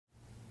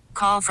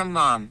call from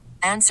mom.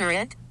 Answer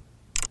it.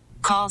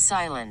 Call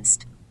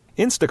silenced.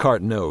 Instacart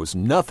knows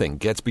nothing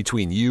gets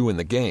between you and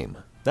the game.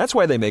 That's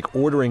why they make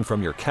ordering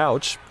from your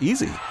couch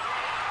easy.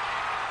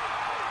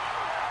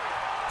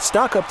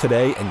 Stock up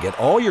today and get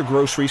all your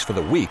groceries for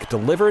the week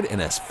delivered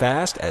in as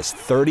fast as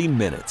 30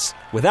 minutes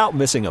without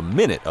missing a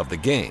minute of the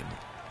game.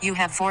 You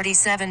have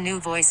 47 new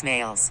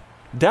voicemails.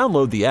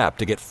 Download the app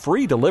to get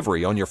free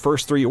delivery on your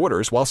first 3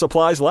 orders while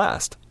supplies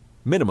last.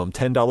 Minimum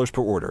 $10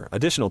 per order.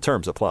 Additional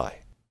terms apply.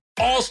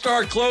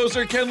 All-star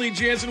closer Kenley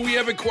Jansen, we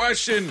have a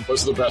question.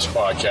 What's the best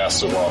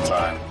podcast of all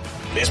time?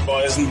 Baseball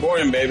isn't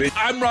boring, baby.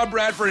 I'm Rob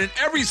Bradford, and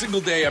every single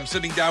day I'm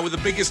sitting down with the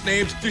biggest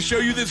names to show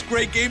you this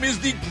great game is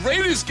the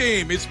greatest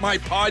game. It's my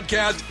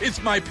podcast.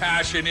 It's my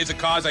passion. It's a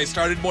cause I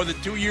started more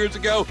than 2 years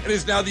ago and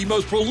is now the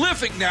most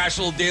prolific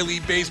national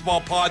daily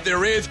baseball pod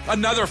there is.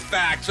 Another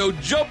fact, so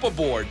jump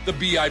aboard the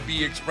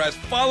BIB Express.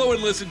 Follow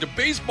and listen to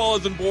Baseball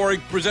Isn't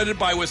Boring, presented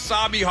by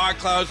Wasabi Hot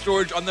Cloud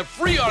Storage on the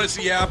free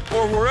Odyssey app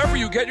or wherever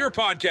you get your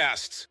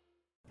podcasts.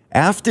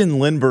 Affton,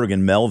 Lindbergh,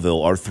 and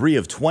Mehlville are 3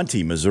 of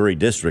 20 Missouri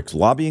districts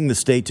lobbying the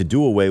state to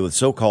do away with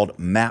so-called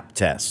MAP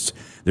tests.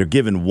 They're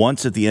given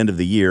once at the end of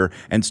the year,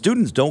 and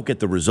students don't get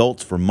the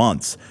results for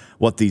months.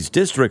 What these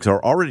districts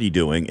are already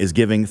doing is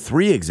giving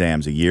 3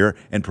 exams a year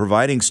and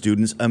providing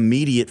students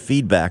immediate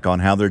feedback on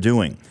how they're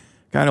doing.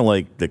 Kind of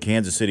like the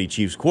Kansas City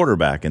Chiefs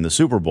quarterback in the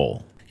Super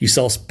Bowl. You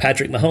saw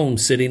Patrick Mahomes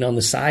sitting on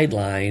the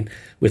sideline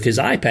with his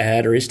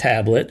iPad or his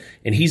tablet,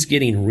 and he's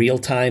getting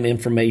real-time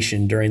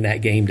information during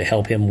that game to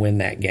help him win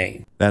that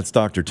game. That's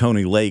Dr.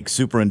 Tony Lake,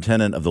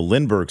 superintendent of the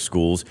Lindbergh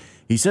schools.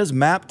 He says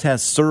MAP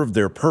tests served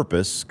their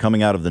purpose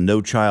coming out of the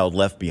No Child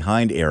Left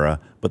Behind era,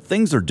 but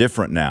things are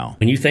different now.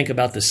 When you think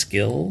about the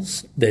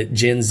skills that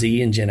Gen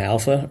Z and Gen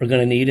Alpha are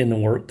going to need in the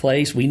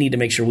workplace, we need to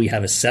make sure we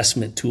have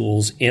assessment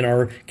tools in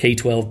our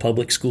K-12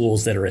 public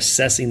schools that are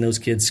assessing those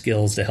kids'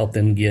 skills to help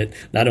them get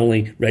not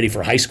only ready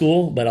for high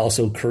school, but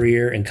also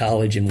career and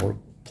college and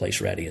workplace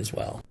ready as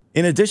well.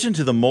 In addition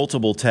to the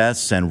multiple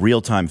tests and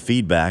real-time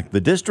feedback,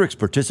 the districts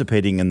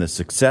participating in the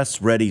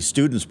Success Ready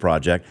Students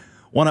Project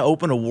want to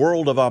open a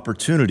world of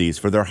opportunities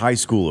for their high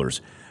schoolers.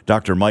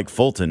 Dr. Mike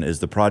Fulton is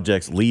the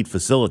project's lead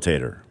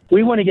facilitator.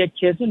 We want to get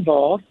kids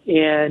involved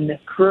in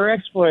career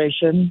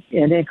exploration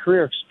and in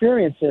career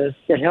experiences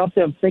that help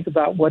them think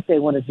about what they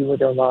want to do with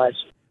their lives.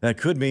 That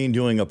could mean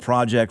doing a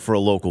project for a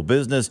local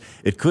business.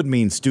 It could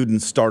mean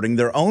students starting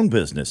their own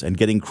business and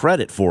getting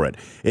credit for it.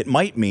 It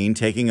might mean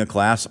taking a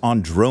class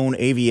on drone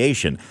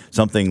aviation,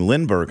 something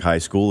Lindbergh High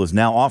School is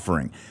now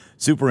offering.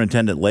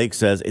 Superintendent Lake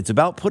says it's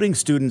about putting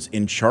students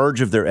in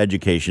charge of their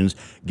educations,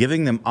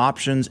 giving them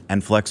options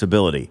and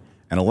flexibility,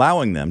 and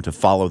allowing them to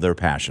follow their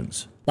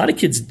passions. A lot of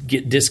kids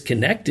get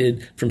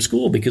disconnected from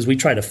school because we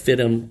try to fit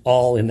them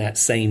all in that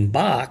same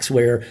box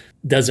where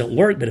it doesn't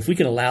work. But if we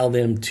can allow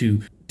them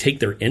to take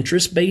their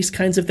interest-based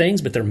kinds of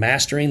things, but they're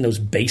mastering those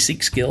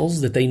basic skills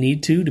that they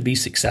need to be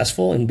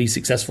successful and be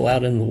successful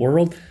out in the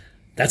world,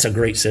 that's a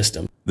great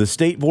system. The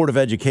State Board of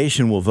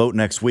Education will vote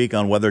next week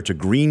on whether to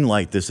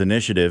greenlight this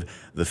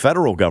initiative. The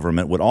federal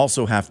government would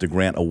also have to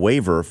grant a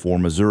waiver for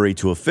Missouri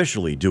to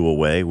officially do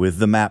away with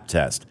the MAP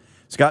test.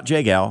 Scott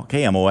Jagow,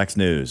 KMOX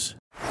News.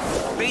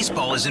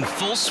 Baseball is in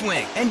full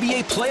swing.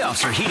 NBA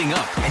playoffs are heating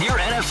up, and your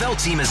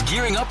NFL team is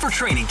gearing up for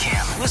training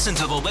camp. Listen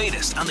to the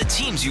latest on the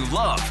teams you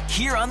love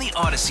here on the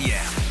Odyssey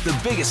app.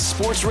 The biggest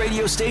sports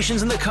radio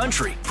stations in the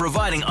country,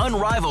 providing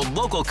unrivaled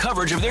local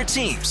coverage of their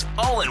teams,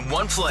 all in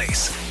one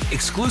place.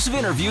 Exclusive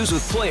interviews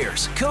with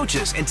players,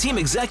 coaches, and team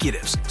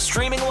executives,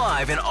 streaming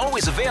live and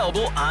always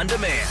available on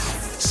demand.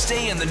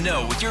 Stay in the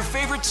know with your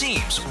favorite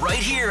teams right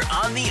here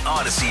on the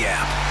Odyssey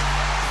app.